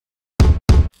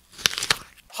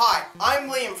Hi, I'm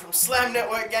Liam from Slam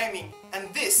Network Gaming,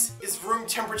 and this is Room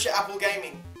Temperature Apple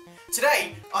Gaming.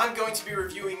 Today, I'm going to be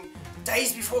reviewing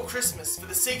Days Before Christmas for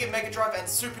the Sega Mega Drive and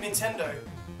Super Nintendo.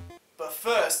 But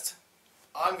first,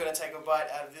 I'm going to take a bite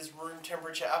out of this room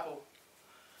temperature apple.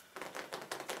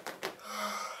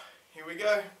 Here we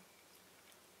go.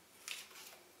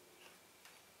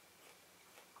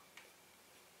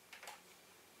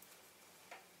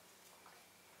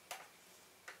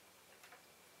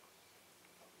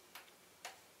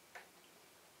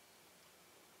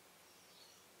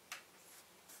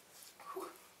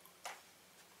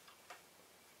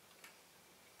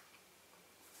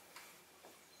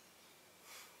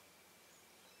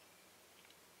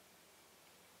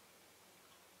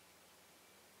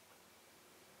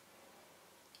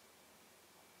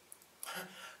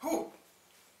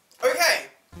 Okay,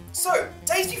 so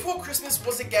Days Before Christmas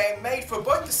was a game made for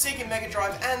both the Sega Mega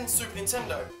Drive and Super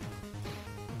Nintendo.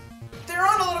 There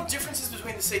aren't a lot of differences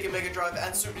between the Sega Mega Drive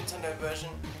and Super Nintendo version.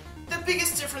 The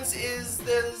biggest difference is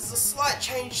there's a slight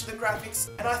change to the graphics,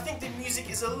 and I think the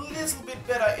music is a little bit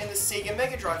better in the Sega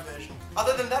Mega Drive version.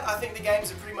 Other than that, I think the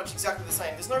games are pretty much exactly the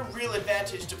same. There's no real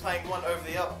advantage to playing one over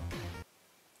the other.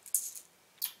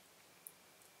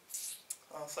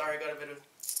 Oh, sorry, I got a bit of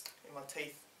in my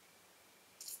teeth.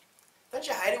 Don't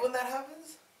you hate it when that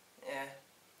happens? Yeah.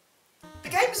 The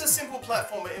game is a simple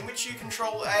platformer in which you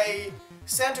control a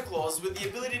Santa Claus with the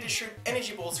ability to shoot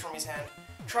energy balls from his hand,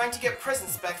 trying to get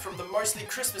presents back from the mostly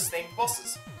Christmas-themed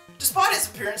bosses. Despite its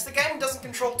appearance, the game doesn't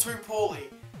control too poorly.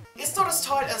 It's not as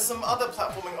tight as some other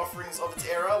platforming offerings of its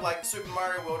era, like Super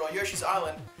Mario World or Yoshi's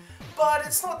Island, but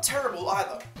it's not terrible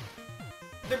either.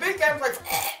 The big gameplay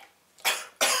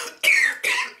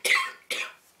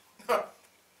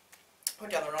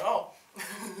went down the wrong hole.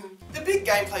 The big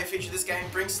gameplay feature this game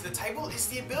brings to the table is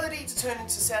the ability to turn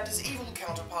into Santa's evil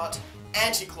counterpart,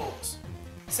 Anti-Claus.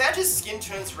 Santa's skin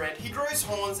turns red, he grows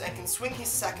horns, and can swing his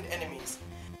sack at enemies.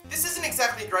 This isn't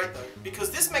exactly great though,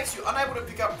 because this makes you unable to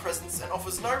pick up presents and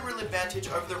offers no real advantage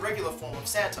over the regular form of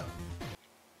Santa.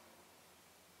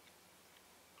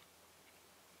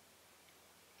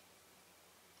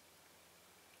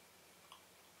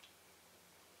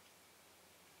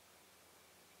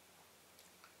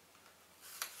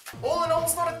 All in all,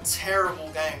 it's not a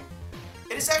terrible game.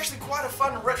 It is actually quite a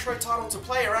fun retro title to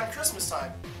play around Christmas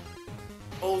time.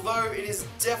 Although it is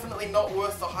definitely not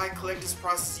worth the high collector's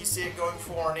prices you see it going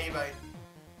for on eBay.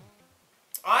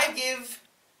 I give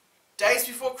Days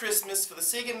Before Christmas for the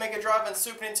Sega Mega Drive and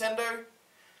Super Nintendo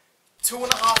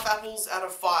 2.5 apples out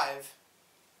of 5.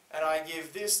 And I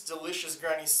give this delicious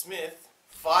Granny Smith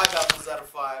 5 apples out of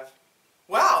 5.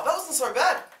 Wow, that wasn't so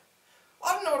bad.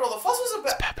 I don't know what all the fuss was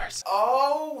about. Peppers.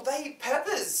 Oh, they eat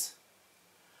peppers.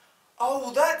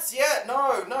 Oh, that's, yeah,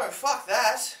 no, fuck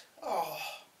that. Oh,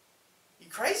 you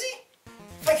crazy?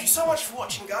 Thank you so much for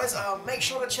watching, guys. Make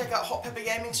sure to check out Hot Pepper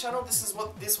Gaming's channel. This is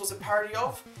what this was a parody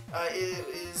of. It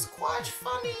is quite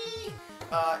funny.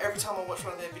 Every time I watch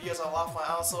one of their videos, I laugh my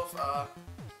ass off.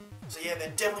 So yeah,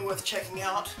 they're definitely worth checking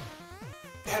out.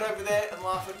 Head over there and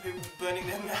laugh at people burning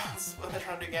their mouths when they're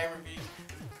trying to do game reviews.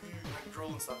 Like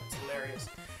drool and stuff, it's hilarious.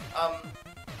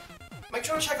 Make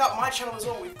sure to check out my channel as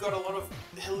well. We've got a lot of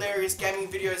hilarious gaming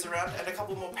videos around and a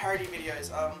couple more parody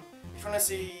videos. If you want to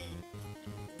see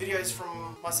videos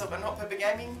from myself and Hot Pepper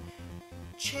Gaming,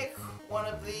 check one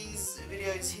of these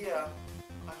videos here.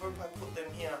 I hope I put them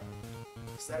here,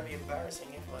 because that would be embarrassing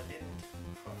if I didn't.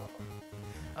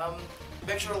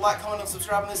 Make sure to like, comment and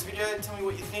subscribe on this video, tell me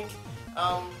what you think.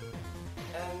 And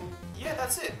yeah,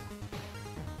 that's it.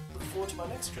 Look forward to my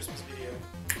next Christmas video.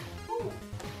 Woo.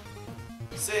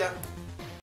 See ya.